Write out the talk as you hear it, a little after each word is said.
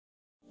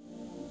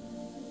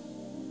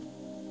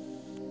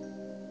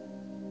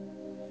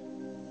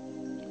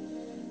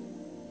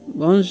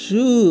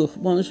Bonjour,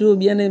 bonjour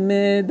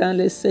bien-aimés dans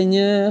le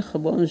Seigneur.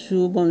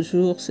 Bonjour,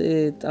 bonjour.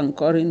 C'est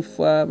encore une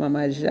fois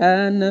Maman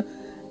Jeanne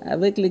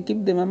avec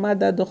l'équipe de Maman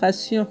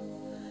d'Adoration.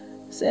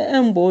 C'est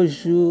un beau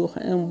jour,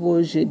 un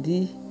beau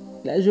jeudi.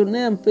 La journée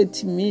est un peu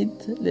timide,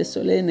 le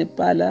soleil n'est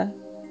pas là.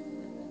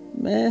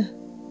 Mais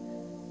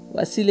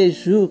voici les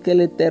jours que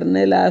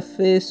l'Éternel a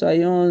fait.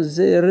 Soyons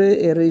heureux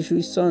et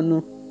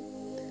réjouissons-nous.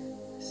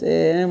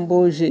 C'est un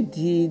beau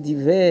jeudi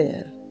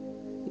d'hiver.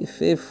 Il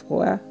fait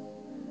froid,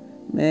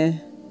 mais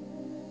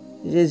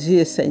Jésus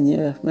est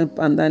Seigneur, même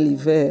pendant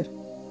l'hiver.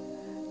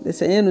 Le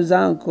Seigneur nous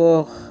a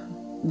encore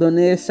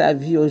donné sa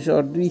vie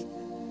aujourd'hui.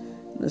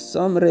 Nous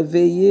sommes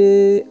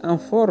réveillés en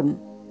forme.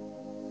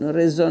 Nous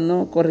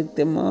raisonnons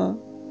correctement.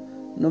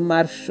 Nous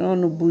marchons,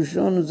 nous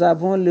bougeons, nous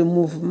avons le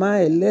mouvement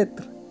et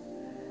l'être.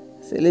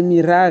 C'est le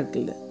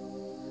miracle.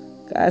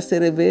 Car se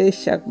réveiller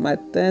chaque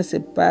matin, ce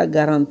n'est pas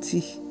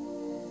garanti.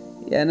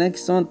 Il y en a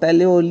qui sont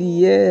allés au lit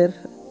hier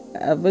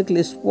avec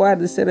l'espoir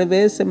de se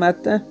réveiller ce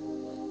matin,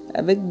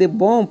 avec de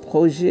bons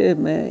projets,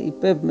 mais ils ne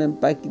peuvent même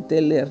pas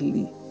quitter leur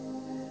lit.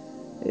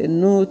 Et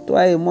nous,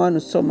 toi et moi, nous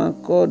sommes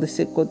encore de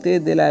ce côté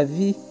de la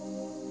vie.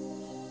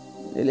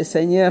 Et le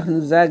Seigneur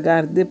nous a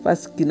gardés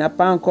parce qu'il n'a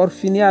pas encore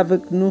fini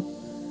avec nous,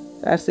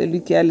 car c'est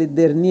lui qui a le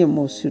dernier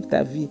mot sur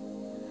ta vie.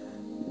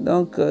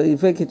 Donc, il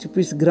veut que tu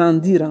puisses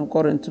grandir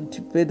encore un tout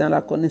petit peu dans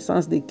la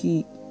connaissance de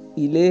qui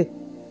il est,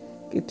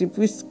 que tu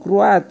puisses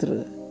croître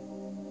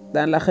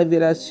dans la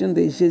révélation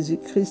de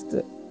Jésus-Christ.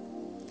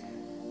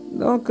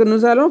 Donc,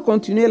 nous allons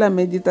continuer la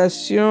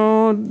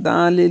méditation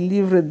dans le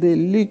livre de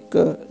Luc,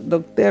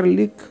 docteur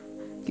Luc,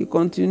 qui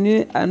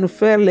continue à nous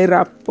faire les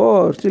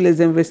rapports sur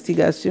les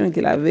investigations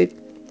qu'il avait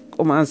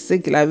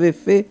commencé, qu'il avait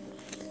fait.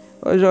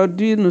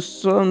 Aujourd'hui, nous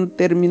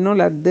terminons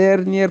la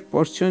dernière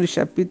portion du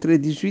chapitre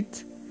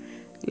 18.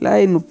 Là,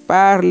 il nous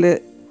parle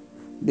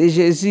de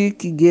Jésus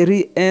qui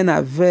guérit un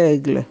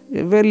aveugle.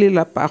 Je vais lire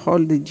la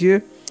parole de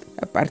Dieu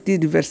à partir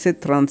du verset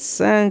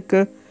 35.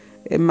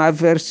 Et ma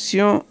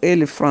version est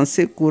le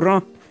français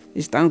courant.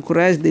 Je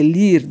t'encourage de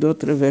lire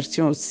d'autres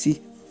versions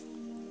aussi.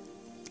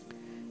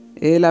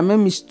 Et la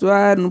même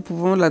histoire, nous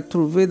pouvons la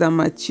trouver dans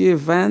Matthieu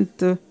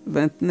 20,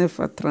 29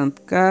 à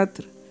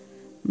 34,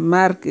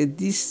 Marc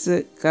 10,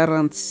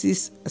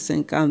 46 à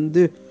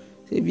 52.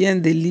 C'est bien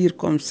de lire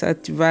comme ça,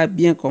 tu vas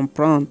bien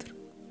comprendre.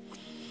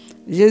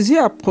 Jésus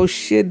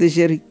approchait de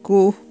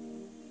Jéricho.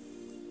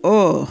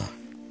 Or,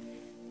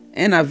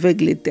 un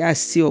aveugle était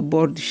assis au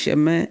bord du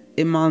chemin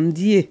et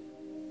mendiait.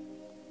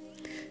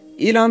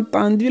 Il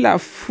entendit la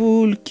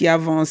foule qui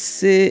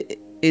avançait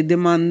et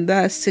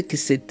demanda ce que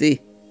c'était.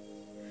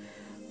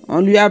 On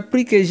lui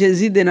apprit que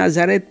Jésus de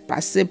Nazareth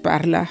passait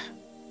par là.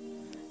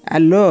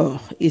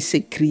 Alors il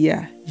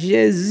s'écria, «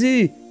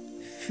 Jésus,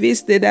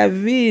 fils de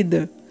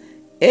David,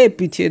 aie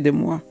pitié de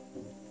moi. »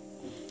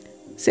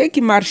 Ceux qui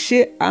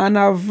marchaient en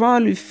avant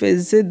lui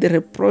faisaient des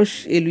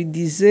reproches et lui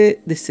disaient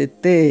de se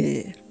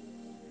taire.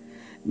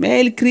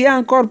 Mais il cria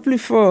encore plus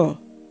fort,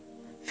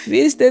 «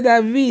 Fils de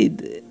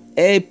David,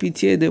 aie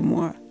pitié de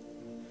moi. »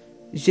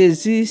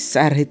 Jésus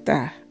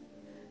s'arrêta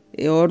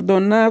et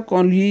ordonna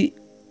qu'on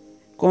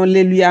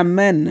le lui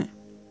amène.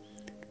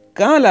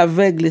 Quand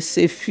l'aveugle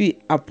se fut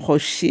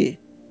approché,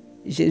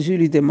 Jésus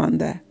lui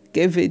demanda, «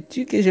 Que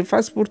veux-tu que je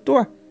fasse pour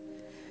toi ?»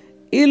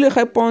 Il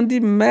répondit,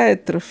 «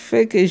 Maître,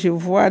 fais que je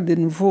voie de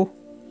nouveau. »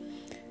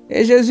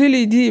 Et Jésus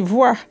lui dit, «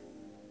 Vois,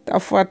 ta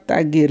foi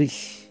t'a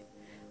guéri. »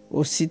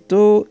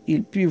 Aussitôt,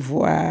 il put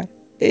voir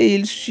et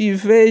il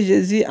suivait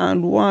Jésus en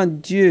louant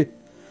Dieu.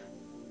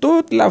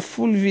 Toute la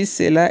foule vit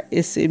cela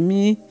et se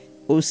mit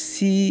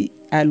aussi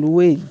à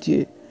louer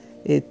Dieu.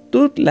 Et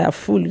toute la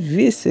foule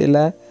vit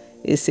cela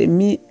et se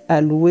mit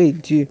à louer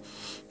Dieu.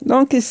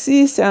 Donc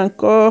ici, c'est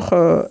encore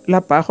la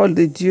parole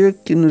de Dieu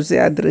qui nous est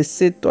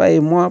adressée, toi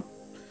et moi,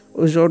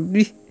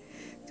 aujourd'hui.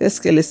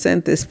 Qu'est-ce que le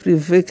Saint-Esprit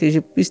veut que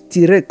je puisse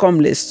tirer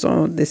comme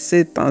leçon de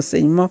cet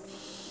enseignement?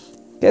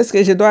 Qu'est-ce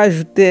que je dois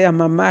ajouter à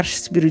ma marche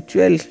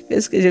spirituelle?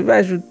 Qu'est-ce que je vais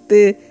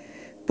ajouter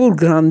pour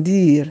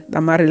grandir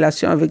dans ma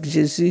relation avec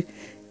Jésus?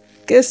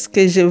 Qu'est-ce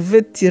que je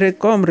veux tirer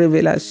comme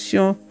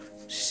révélation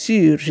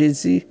sur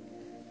Jésus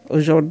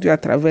aujourd'hui à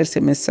travers ce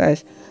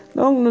message?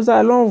 Donc nous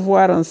allons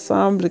voir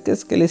ensemble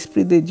qu'est-ce que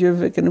l'Esprit de Dieu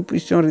veut que nous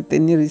puissions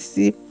retenir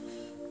ici.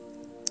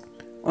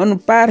 On nous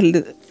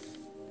parle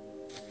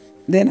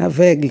d'un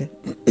aveugle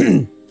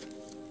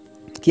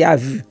qui a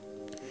vu.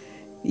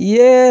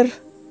 Hier,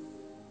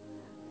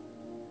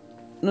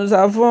 nous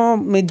avons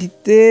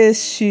médité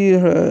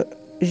sur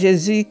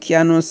Jésus qui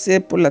annonçait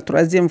pour la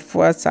 3e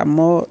fois sa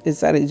mort et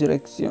sa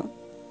résurrection.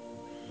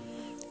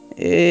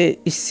 Et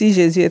ici,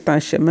 Jésus est en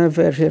chemin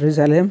vers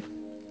Jérusalem,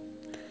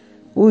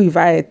 où il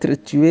va être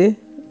tué,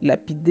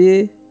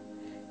 lapidé,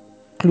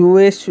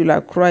 cloué sur la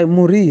croix et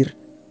mourir,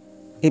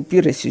 et puis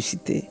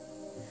ressusciter.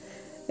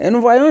 Et nous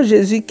voyons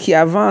Jésus qui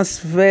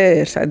avance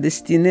vers sa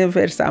destinée,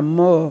 vers sa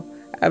mort,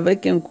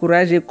 avec un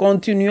courage et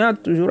continuant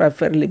toujours à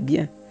faire le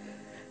bien.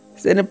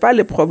 Ce n'est pas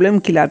le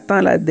problème qu'il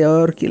attend là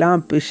dehors qui l'a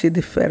empêché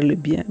de faire le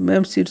bien.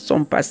 Même sur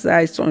son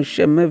passage, son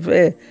chemin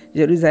vers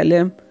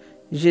Jérusalem,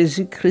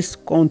 Jésus-Christ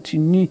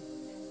continue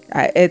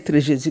à être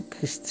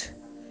Jésus-Christ,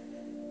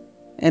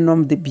 un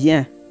homme de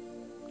bien,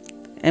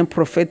 un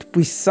prophète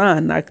puissant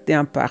en acte et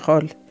en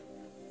parole.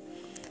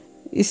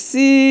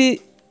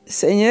 Ici,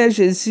 Seigneur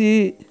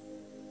Jésus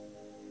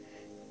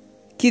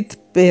quitte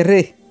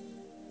Pérée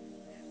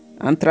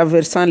en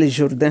traversant le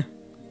Jourdain.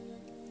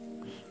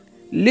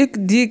 Luc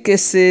dit que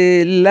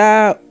c'est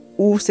là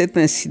où cet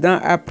incident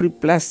a pris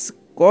place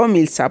comme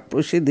il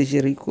s'approchait de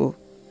Jéricho.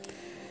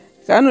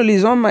 Quand nous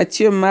lisons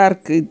Matthieu,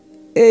 Marc,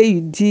 et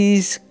ils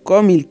disent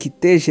comme il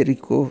quittait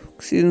Jéricho.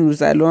 Si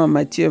nous allons à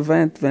Matthieu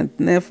 20,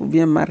 29 ou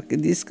bien Marc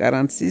 10,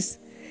 46,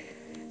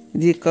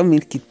 dit comme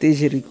il quittait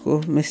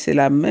Jéricho, mais c'est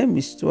la même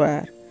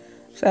histoire.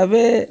 Vous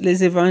savez,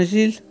 les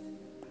évangiles,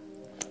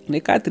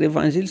 les 4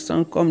 évangiles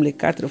sont comme les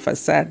 4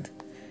 façades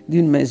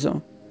d'une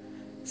maison.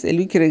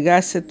 Celui qui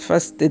regarde cette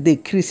face te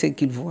décrit ce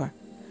qu'il voit.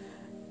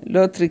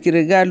 L'autre qui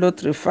regarde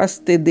l'autre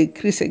face te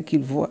décrit ce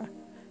qu'il voit.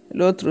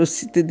 L'autre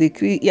aussi te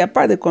décrit. Il n'y a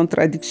pas de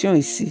contradiction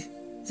ici.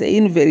 C'est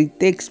une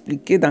vérité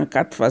expliquée dans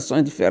 4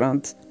 façons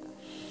différentes.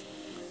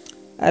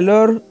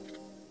 Alors,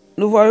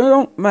 nous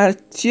voyons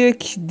Matthieu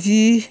qui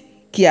dit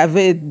qu'il y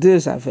avait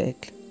 2 aveugles.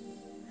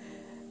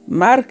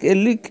 Marc et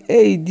Luc,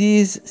 ils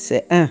disent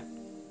c'est un.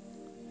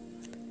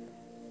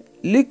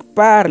 Luc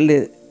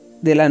parle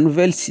de la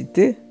nouvelle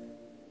cité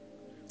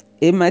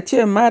et Matthieu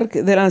et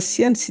Marc de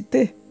l'ancienne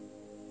cité.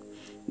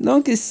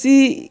 Donc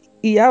ici,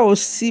 il y a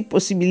aussi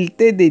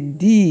possibilité de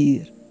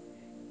dire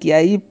qu'il y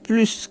a eu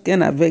plus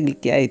qu'un aveugle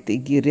qui a été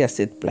guéri à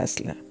cette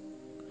place-là.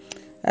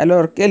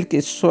 Alors, quelle que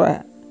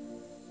soit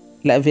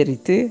la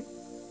vérité,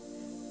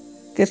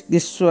 quelle que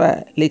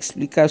soit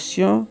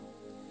l'explication,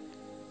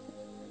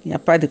 il n'y a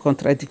pas de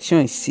contradiction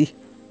ici.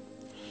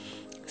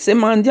 Ce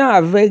mendiant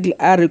aveugle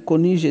a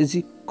reconnu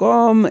Jésus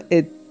comme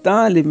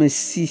étant le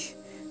Messie.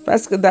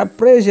 Parce que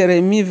d'après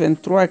Jérémie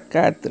 23,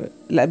 4,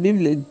 la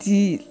Bible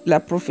dit, la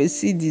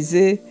prophétie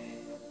disait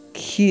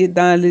qu'il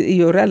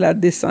y aura un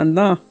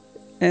descendant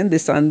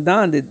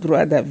de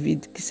roi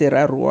David qui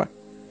sera roi.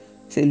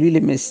 C'est lui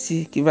le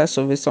Messie qui va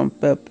sauver son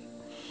peuple.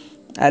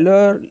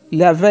 Alors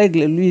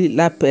l'aveugle, lui,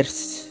 l'a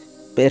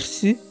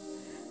perçu,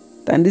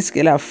 tandis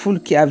que la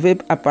foule qui avait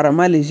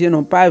apparemment les yeux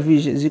n'ont pas vu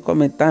Jésus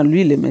comme étant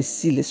lui le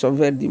Messie, le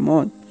sauveur du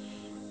monde.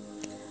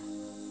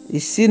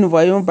 Ici, nous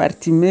voyons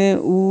Bartimée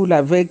ou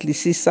l'aveugle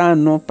ici sans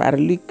nom par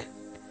Luc,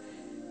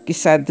 qui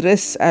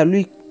s'adresse à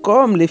lui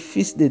comme le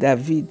fils de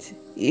David.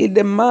 Il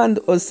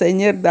demande au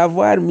Seigneur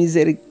d'avoir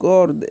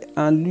miséricorde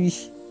en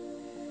lui.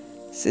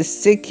 C'est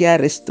ce qui a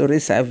restauré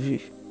sa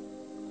vue.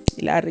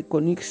 Il a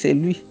reconnu que c'est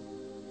lui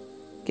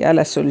qui a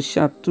la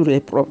solution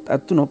à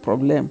tous nos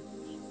problèmes.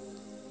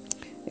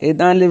 Et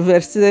dans le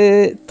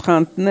verset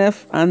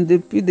 39, en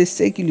dépit de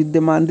ce qui lui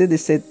demandait de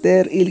se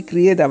taire, il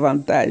criait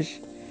davantage.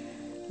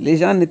 Les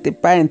gens n'étaient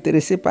pas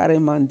intéressés par un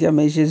mendiant,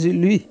 mais Jésus,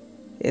 lui,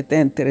 était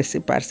intéressé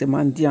par ce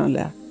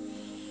mendiant-là.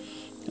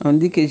 On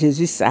dit que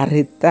Jésus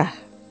s'arrêta.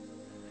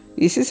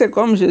 Ici, c'est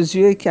comme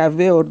Jésus qui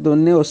avait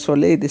ordonné au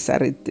soleil de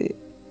s'arrêter.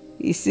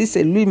 Ici,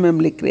 c'est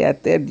lui-même le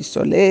créateur du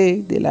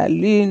soleil, de la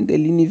lune, de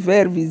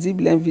l'univers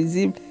visible et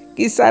invisible,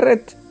 qui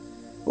s'arrête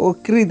au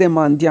cri des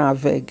mendiants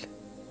aveugles.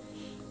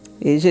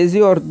 Et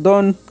Jésus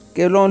ordonne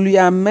que l'on lui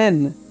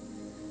amène.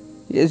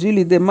 Jésus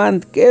lui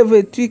demande, que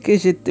veux-tu que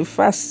je te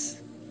fasse?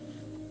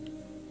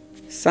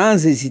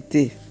 Sans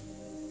hésiter,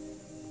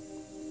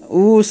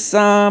 ou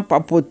sans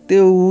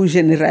papoter ou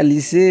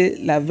généraliser,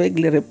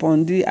 l'aveugle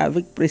répondit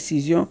avec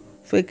précision,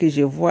 fais que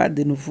je vois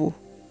de nouveau.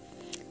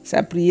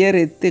 Sa prière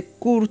était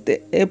courte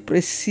et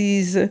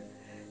précise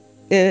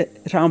et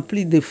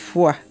remplie de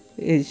foi.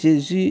 Et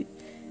Jésus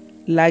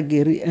l'a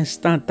guéri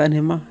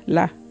instantanément,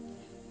 là.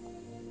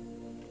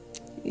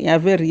 Il n'y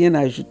avait rien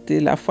à ajouter,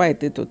 la foi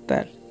était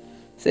totale.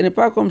 Ce n'est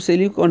pas comme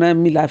celui qu'on a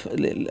mis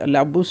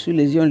la bouche sur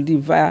les yeux, on dit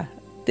va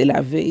te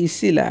laver.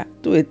 Ici, là,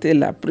 tout était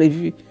là,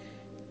 prévu.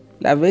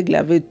 L'aveugle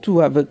avait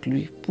tout avec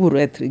lui pour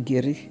être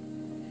guéri.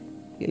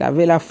 Il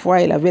avait la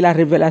foi, il avait la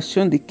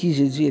révélation de qui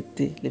Jésus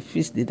était, le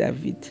fils de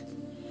David.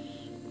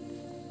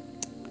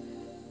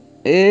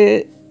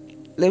 Et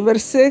le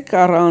verset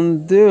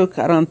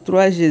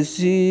 42-43,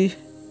 Jésus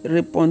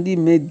répondit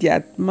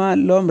immédiatement,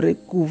 l'homme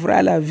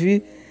recouvra la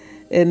vue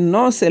et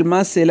non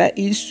seulement cela,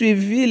 il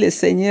suivit le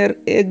Seigneur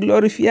et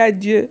glorifia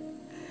Dieu.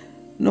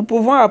 Nous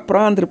pouvons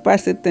apprendre par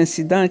cet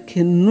incident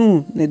que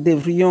nous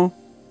devrions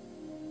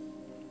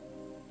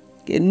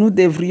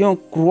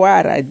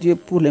croire à Dieu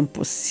pour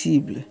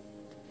l'impossible.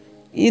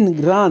 Une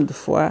grande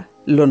foi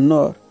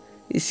l'honore.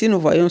 Ici, nous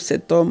voyons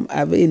cet homme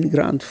avait une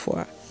grande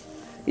foi.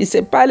 Il ne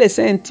s'est pas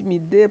laissé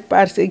intimider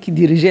par ceux qui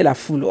dirigeaient la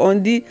foule. On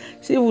dit,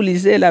 si vous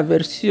lisez la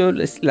version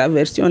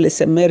Les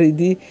Semeurs, il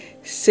dit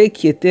ceux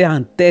qui étaient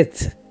en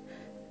tête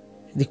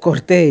du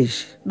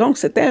cortège. Donc,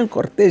 c'était un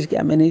cortège qui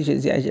a mené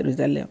Jésus à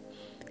Jérusalem.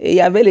 Et il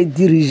y avait les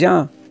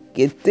dirigeants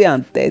qui étaient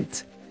en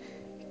tête,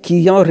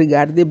 qui ont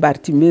regardé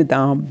Bartimée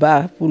d'en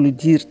bas pour lui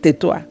dire,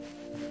 tais-toi.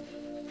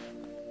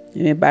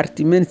 Mais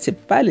Bartimée ne s'est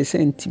pas laissé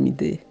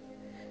intimider.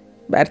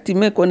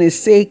 Bartimée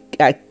connaissait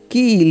à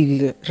qui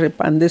il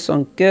répandait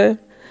son cœur.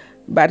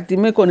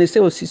 Bartimée connaissait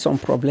aussi son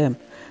problème.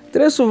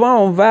 Très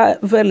souvent, on va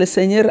vers le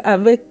Seigneur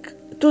avec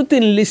toute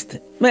une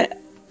liste. Mais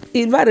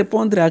il va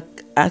répondre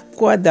à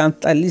quoi dans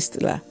ta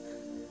liste-là?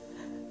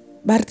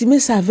 Bartimée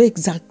savait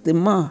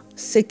exactement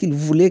ce qu'il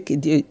voulait que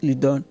Dieu lui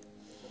donne.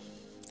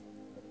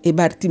 Et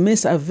Bartimée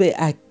savait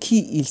à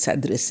qui il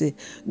s'adressait.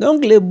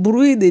 Donc, le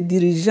bruit des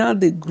dirigeants,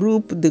 des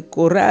groupes, de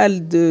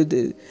chorales,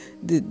 de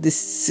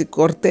ce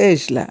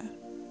cortège-là,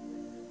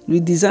 lui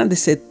disant de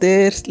se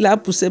taire, l'a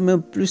poussé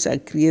même plus à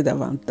crier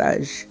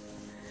davantage.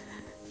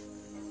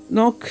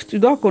 Donc, tu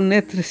dois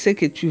connaître ce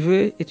que tu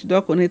veux et tu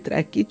dois connaître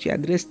à qui tu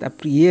adresses ta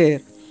prière.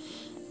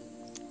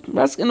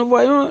 Parce que nous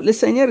voyons, le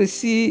Seigneur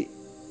ici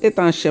est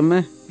en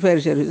chemin vers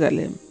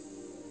Jérusalem.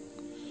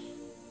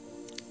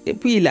 Et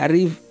puis il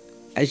arrive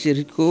à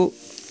Jéricho,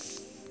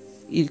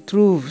 il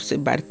trouve ce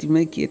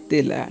Bartimée qui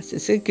était là. C'est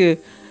ce que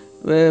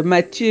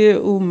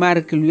Matthieu ou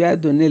Marc lui a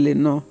donné le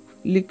nom.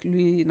 Luc,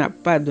 lui, n'a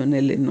pas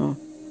donné le nom.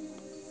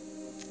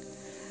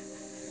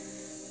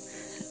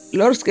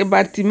 Lorsque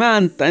Bartimée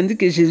entendit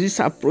que Jésus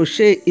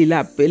s'approchait, il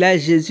appela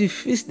Jésus,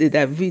 fils de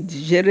David.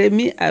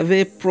 Jérémie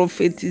avait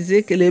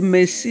prophétisé que le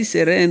Messie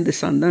serait un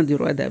descendant du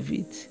roi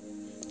David.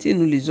 Si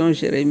nous lisons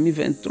Jérémie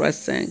 23,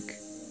 5.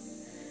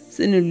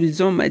 Si nous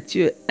lisons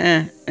Matthieu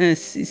 1, 1,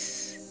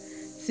 6.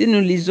 Si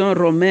nous lisons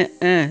Romains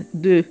 1,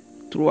 2,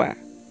 3.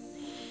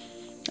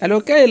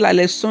 Alors, quelle est la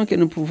leçon que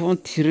nous pouvons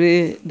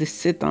tirer de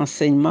cet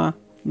enseignement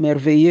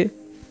merveilleux?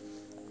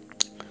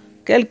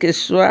 Quelle que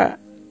soit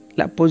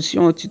la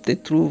position où tu te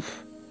trouves,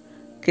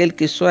 quelle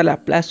que soit la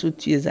place où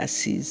tu es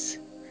assise,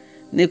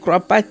 ne crois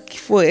pas qu'il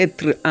faut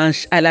être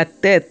à la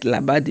tête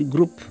là-bas du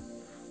groupe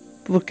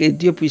pour que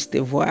Dieu puisse te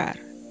voir.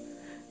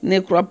 Ne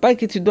crois pas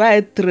que tu dois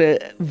être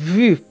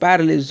vu par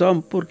les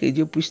hommes pour que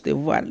Dieu puisse te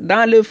voir.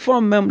 Dans le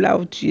fond, même là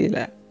où tu es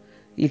là,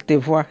 il te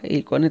voit et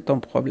il connaît ton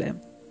problème.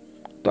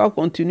 Toi,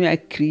 continue à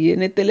crier.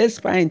 Ne te laisse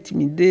pas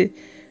intimider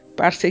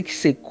par ceux qui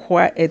se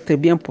croient être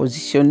bien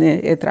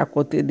positionnés, être à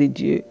côté de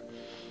Dieu.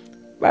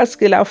 Parce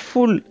que la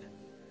foule,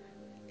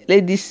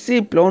 les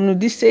disciples, on nous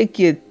dit ceux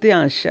qui étaient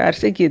en charge,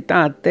 ceux qui étaient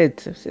en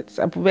tête.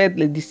 Ça pouvait être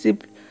les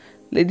disciples.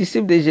 Les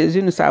disciples de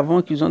Jésus, nous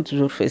savons qu'ils ont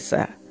toujours fait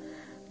ça.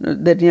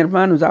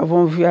 Dernièrement, nous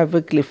avons vu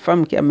avec les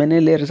femmes qui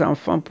amenaient leurs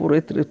enfants pour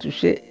être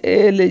touchés.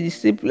 Et les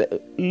disciples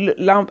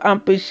l'ont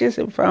empêché,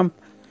 ces femmes.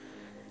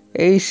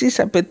 Et ici,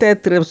 ça peut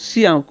être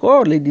aussi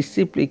encore les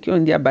disciples qui ont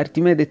dit à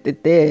Bartimée de te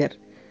taire.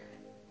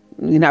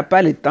 Il n'a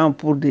pas le temps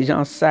pour des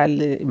gens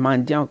sales et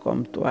mendiants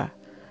comme toi.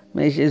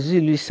 Mais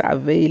Jésus, lui,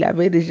 savait. Il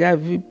avait déjà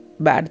vu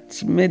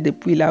Bartimée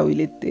depuis là où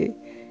il était.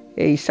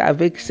 Et il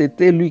savait que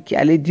c'était lui qui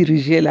allait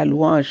diriger la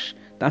louange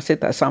dans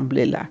cette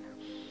assemblée-là.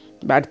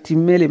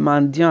 Bartimée, le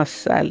mendiant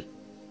sale,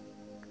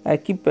 à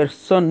qui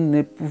personne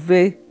ne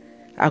pouvait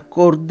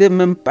accorder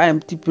même pas un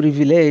petit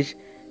privilège,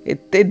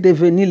 était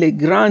devenu le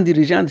grand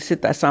dirigeant de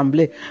cette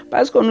assemblée.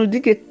 Parce qu'on nous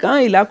dit que quand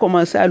il a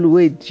commencé à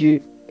louer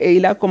Dieu et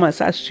il a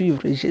commencé à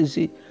suivre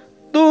Jésus,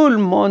 tout le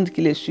monde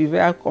qui le suivait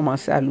a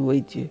commencé à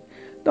louer Dieu.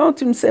 Donc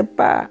tu ne sais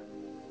pas,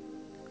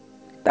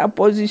 ta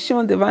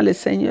position devant le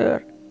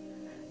Seigneur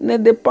ne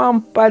dépend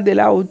pas de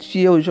là où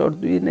tu es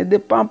aujourd'hui, ne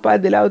dépend pas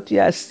de là où tu es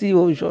assis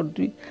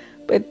aujourd'hui.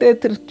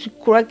 Peut-être tu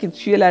crois que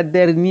tu es la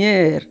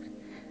dernière,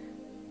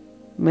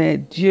 mais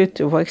Dieu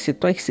te voit que c'est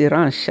toi qui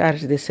seras en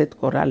charge de cette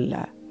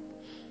chorale-là.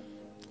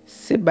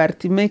 C'est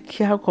Bartimée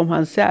qui a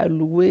commencé à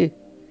louer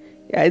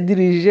et à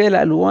diriger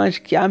la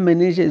louange qui a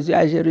mené Jésus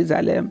à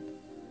Jérusalem.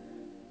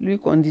 Lui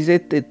qu'on disait,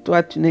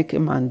 tais-toi, tu n'es que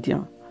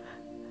mendiant.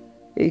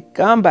 Et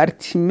quand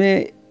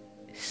Bartimée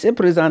s'est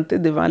présenté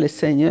devant le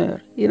Seigneur,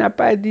 il n'a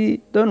pas dit,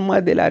 donne-moi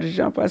de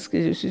l'argent parce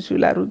que je suis sur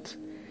la route.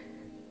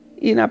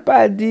 Il n'a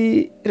pas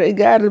dit,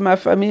 regarde, ma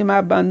famille m'a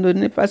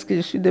abandonné parce que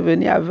je suis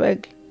devenu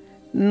aveugle.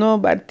 Non,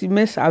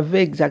 Bartimée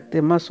savait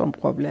exactement son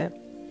problème.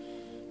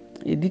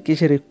 Il dit que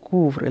je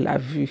recouvre la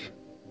vue,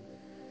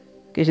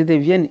 que je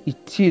devienne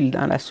utile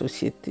dans la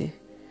société.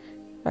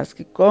 Parce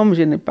que comme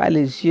je n'ai pas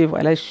les yeux,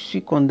 voilà, je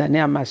suis condamné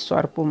à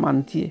m'asseoir pour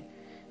mendier.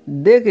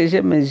 Dès que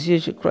j'ai mes yeux,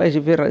 je crois que je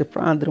vais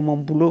reprendre mon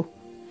boulot.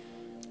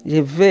 Je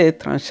vais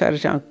être en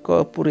charge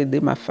encore pour aider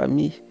ma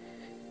famille.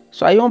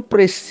 Soyons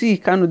précis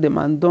quand nous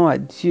demandons à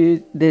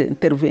Dieu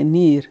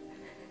d'intervenir.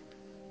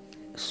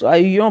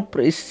 Soyons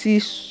précis,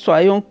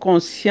 soyons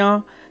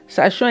conscients,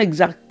 sachons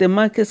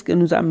exactement qu'est-ce que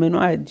nous amenons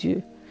à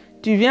Dieu.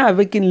 Tu viens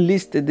avec une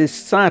liste de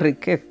 100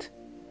 requêtes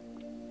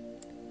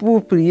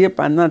pour prier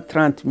pendant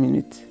 30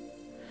 minutes.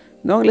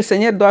 Donc le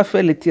Seigneur doit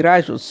faire le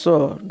tirage au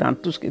sort dans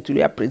tout ce que tu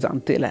lui as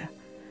présenté là.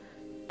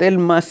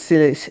 Tellement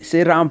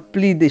c'est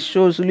rempli de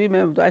choses,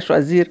 lui-même doit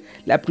choisir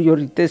la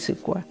priorité,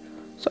 c'est quoi.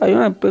 Soyons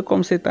un peu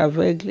comme cet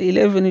aveugle. Il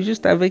est venu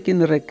juste avec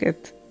une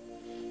requête.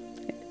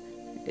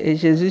 Et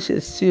Jésus, c'est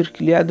sûr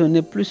qu'il lui a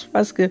donné plus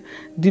parce que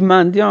du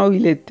mendiant où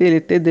il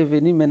était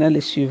devenu maintenant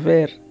le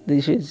suiveur de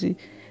Jésus.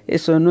 Et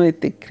son nom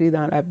est écrit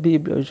dans la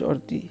Bible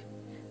aujourd'hui.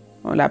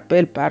 On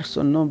l'appelle par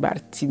son nom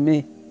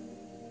Bartimée,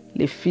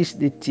 le fils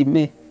de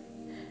Timée.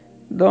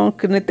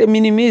 Donc ne te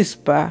minimise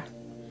pas,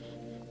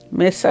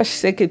 mais sache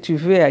ce que tu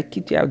veux, à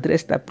qui tu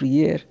adresses ta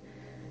prière.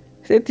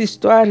 Cette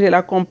histoire, je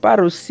la compare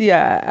aussi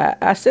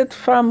à cette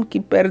femme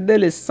qui perdait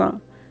le sang.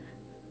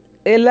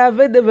 Elle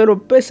avait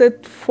développé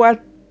cette foi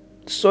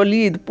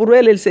solide. Pour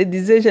elle, elle se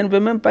disait, je ne veux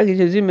même pas que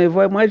Jésus me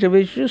voie, moi je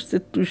veux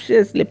juste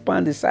toucher les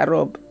pans de sa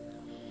robe.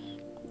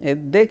 Et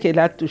dès qu'elle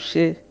a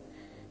touché,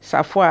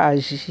 sa foi a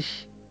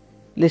agi.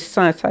 Le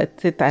sang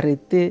s'est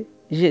arrêté,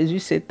 Jésus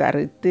s'est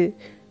arrêté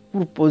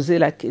pour poser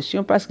la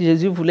question parce que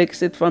Jésus voulait que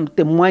cette femme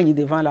témoigne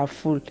devant la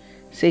foule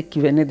ce qui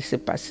venait de se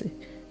passer.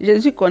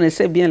 Jésus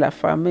connaissait bien la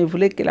femme, mais il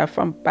voulait que la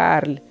femme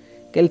parle,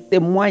 qu'elle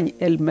témoigne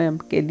elle-même,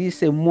 qu'elle dise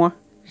c'est moi,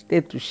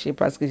 j'étais touchée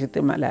parce que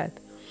j'étais malade.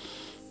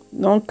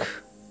 Donc,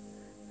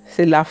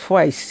 c'est la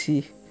foi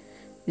ici.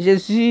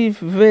 Jésus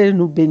veut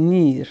nous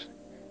bénir,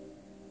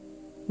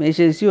 mais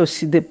Jésus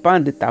aussi dépend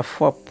de ta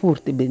foi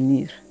pour te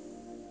bénir.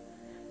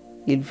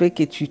 Il veut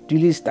que tu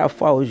utilises ta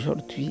foi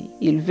aujourd'hui.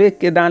 Il veut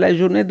que dans la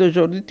journée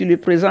d'aujourd'hui, tu lui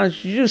présentes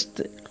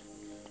juste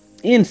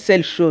une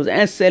seule chose,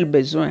 un seul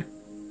besoin.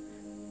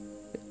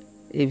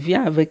 Et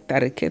viens avec ta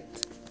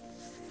requête,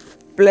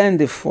 plein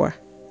de foi.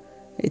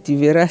 Et tu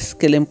verras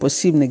que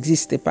l'impossible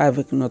n'existe pas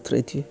avec notre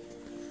Dieu.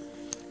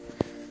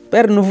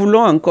 Père, nous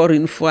voulons encore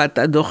une fois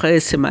t'adorer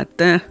ce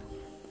matin.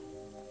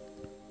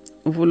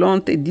 Nous voulons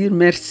te dire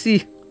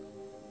merci.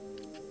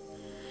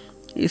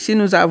 Ici,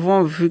 nous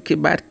avons vu que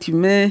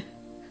Bartimée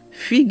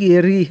fut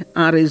guéri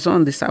en raison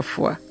de sa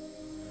foi.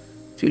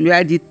 Tu lui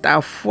as dit,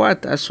 ta foi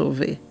t'a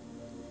sauvé.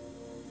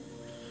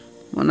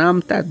 Mon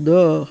âme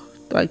t'adore,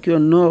 toi qui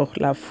honores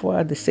la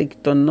foi de ceux qui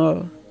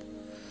t'honorent.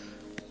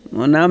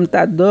 Mon âme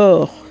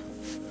t'adore,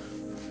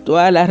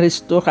 toi la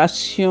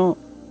restauration,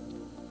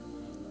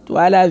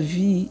 toi la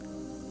vie,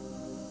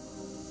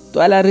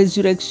 toi la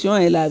résurrection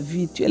et la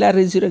vie. Tu es la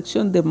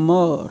résurrection des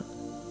morts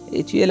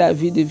et tu es la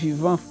vie des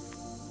vivants.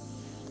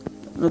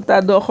 Nous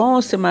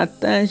t'adorons ce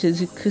matin,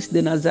 Jésus-Christ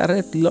de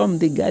Nazareth, l'homme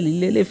de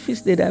Galilée, le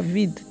fils de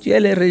David. Tu es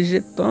le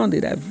rejeton de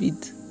David.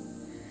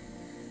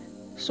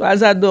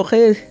 Sois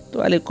adoré,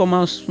 toi le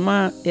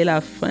commencement et la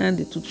fin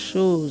de toutes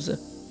choses.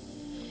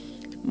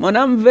 Mon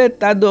âme veut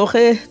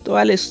t'adorer,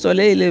 toi le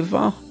soleil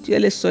levant. Tu es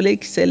le soleil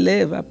qui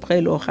s'élève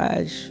après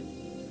l'orage.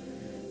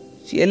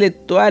 Tu es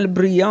l'étoile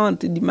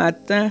brillante du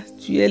matin.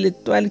 Tu es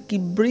l'étoile qui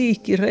brille,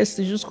 qui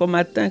reste jusqu'au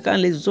matin quand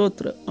les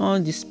autres ont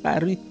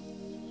disparu.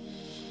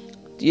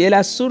 Tu es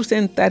la source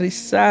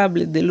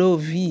intarissable de l'eau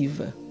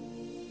vive.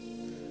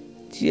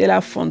 Tu es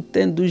la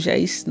fontaine d'où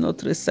jaillisse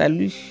notre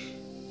salut.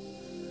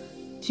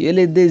 Tu es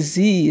le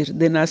désir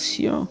des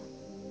nations.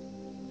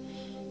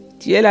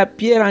 Tu es la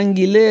pierre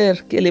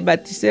angulaire que les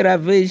bâtisseurs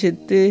avaient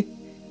jetée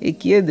et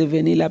qui est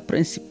devenue la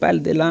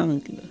principale de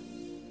l'angle.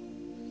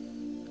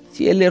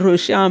 Tu es le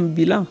rocher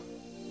ambulant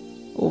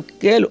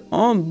auquel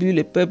ont bu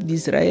le peuple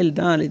d'Israël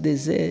dans le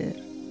désert.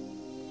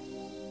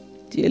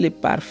 Tu es le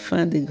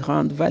parfum de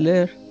grande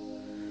valeur.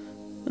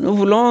 Nous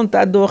voulons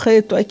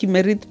t'adorer, toi qui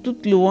mérites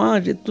toute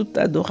louange et toute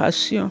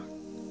adoration.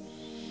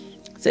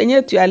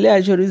 Seigneur, tu es allé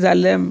à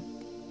Jérusalem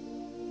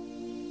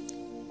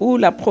où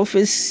la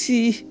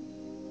prophétie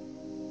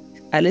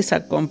allait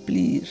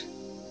s'accomplir.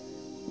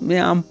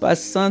 Mais en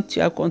passant, tu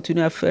as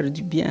continué à faire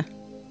du bien.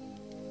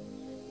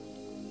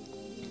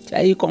 Tu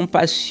as eu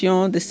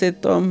compassion de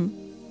cet homme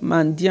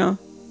mendiant,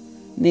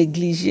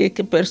 négligé,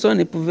 que personne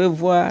ne pouvait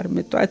voir,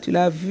 mais toi tu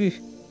l'as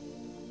vu.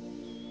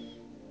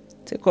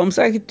 C'est comme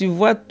ça que tu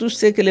vois tout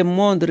ce que le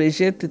monde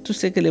rejette et tout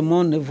ce que le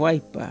monde ne voit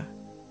pas.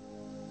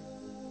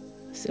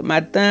 Ce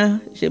matin,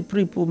 j'ai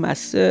prié pour ma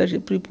soeur, j'ai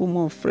prié pour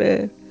mon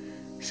frère.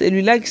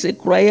 Celui-là qui se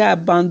croyait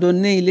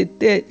abandonné,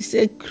 il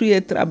s'est cru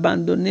être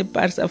abandonné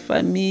par sa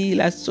famille,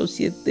 la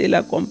société,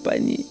 la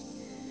compagnie.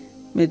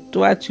 Mais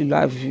toi, tu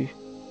l'as vu.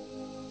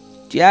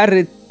 Tu as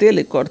arrêté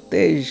le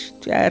cortège,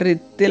 tu as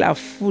arrêté la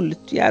foule,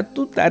 tu as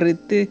tout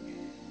arrêté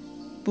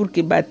pour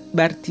que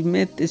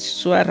Bartimée te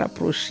soit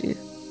rapproché.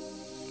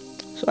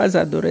 Sois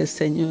adoré,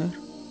 Seigneur.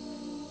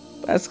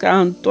 Parce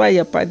qu'en toi, il n'y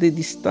a pas de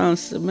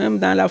distance. Même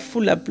dans la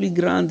foule la plus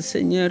grande,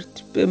 Seigneur,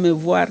 tu peux me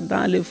voir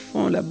dans le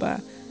fond là-bas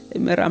et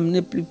me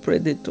ramener plus près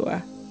de toi.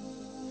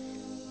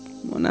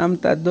 Mon âme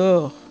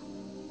t'adore.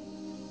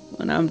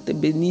 Mon âme te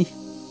bénit.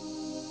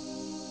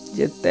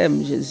 Je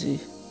t'aime, Jésus.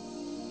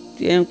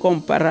 Tu es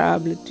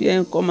incomparable, tu es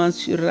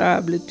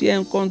incommensurable, tu es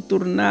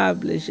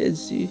incontournable,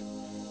 Jésus.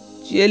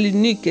 Tu es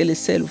l'unique et le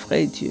seul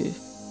vrai Dieu.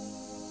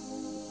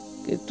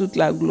 Que toute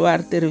la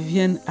gloire te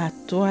revienne à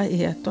toi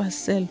et à toi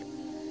seul,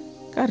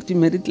 car tu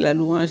mérites la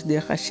louange des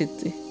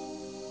rachetés.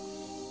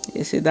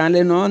 Et c'est dans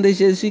le nom de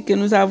Jésus que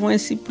nous avons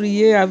ainsi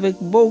prié avec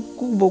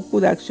beaucoup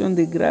d'actions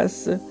de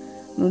grâce.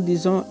 Nous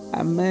disons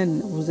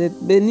Amen. Vous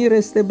êtes bénis,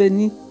 restez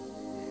bénis.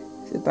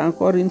 C'est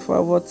encore une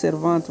fois votre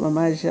servante,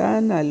 Maman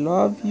Jeanne. I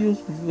love you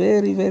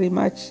very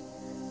much.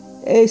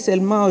 Et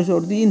seulement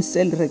aujourd'hui, une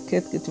seule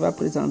requête que tu vas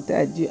présenter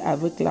à Dieu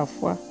avec la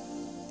foi.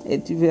 Et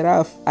tu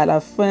verras à la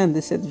fin de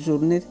cette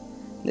journée,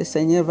 le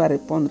Seigneur va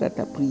répondre à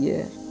ta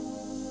prière.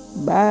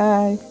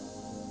 Bye.